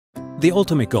The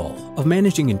ultimate goal of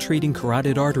managing and treating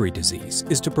carotid artery disease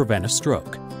is to prevent a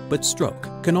stroke, but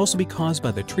stroke can also be caused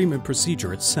by the treatment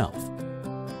procedure itself.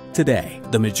 Today,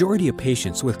 the majority of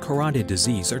patients with carotid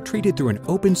disease are treated through an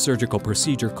open surgical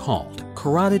procedure called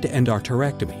carotid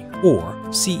endarterectomy, or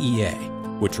CEA,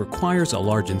 which requires a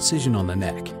large incision on the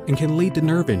neck and can lead to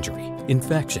nerve injury,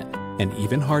 infection, and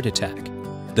even heart attack.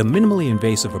 The minimally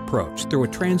invasive approach through a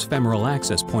transfemoral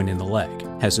access point in the leg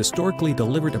has historically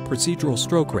delivered a procedural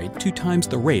stroke rate 2 times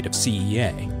the rate of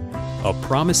CEA. A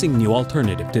promising new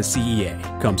alternative to CEA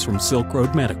comes from Silk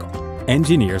Road Medical.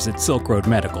 Engineers at Silk Road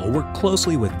Medical work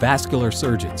closely with vascular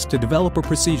surgeons to develop a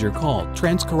procedure called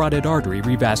Transcarotid Artery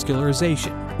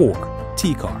Revascularization, or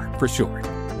TCAR for short.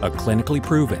 A clinically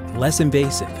proven, less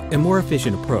invasive, and more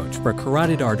efficient approach for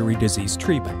carotid artery disease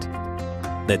treatment.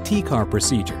 The TCAR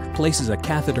procedure places a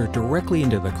catheter directly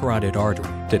into the carotid artery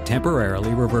to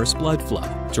temporarily reverse blood flow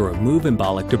to remove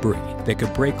embolic debris that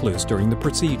could break loose during the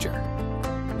procedure.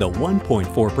 The 1.4%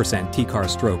 TCAR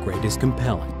stroke rate is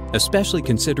compelling, especially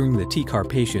considering the TCAR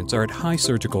patients are at high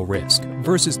surgical risk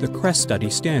versus the CREST study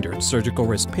standard surgical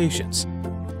risk patients.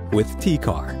 With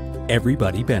TCAR,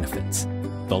 everybody benefits.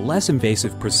 The less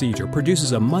invasive procedure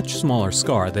produces a much smaller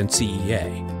scar than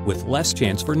CEA, with less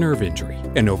chance for nerve injury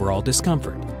and overall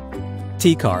discomfort.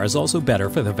 TCAR is also better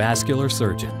for the vascular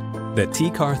surgeon. The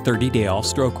TCAR 30-day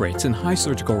all-stroke rates in high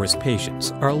surgical risk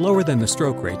patients are lower than the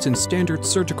stroke rates in standard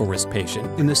surgical risk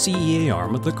patient in the CEA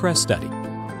arm of the CREST study.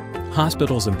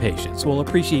 Hospitals and patients will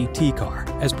appreciate TCAR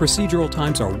as procedural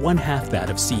times are 1/2 that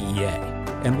of CEA,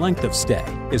 and length of stay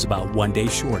is about 1 day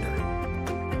shorter.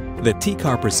 The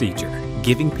TCAR procedure,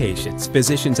 giving patients,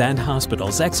 physicians, and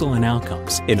hospitals excellent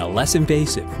outcomes in a less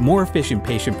invasive, more efficient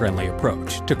patient-friendly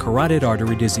approach to carotid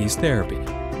artery disease therapy.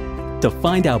 To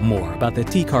find out more about the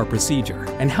TCAR procedure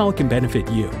and how it can benefit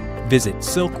you, visit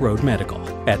Silk Road Medical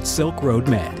at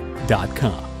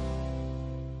silkroadmed.com.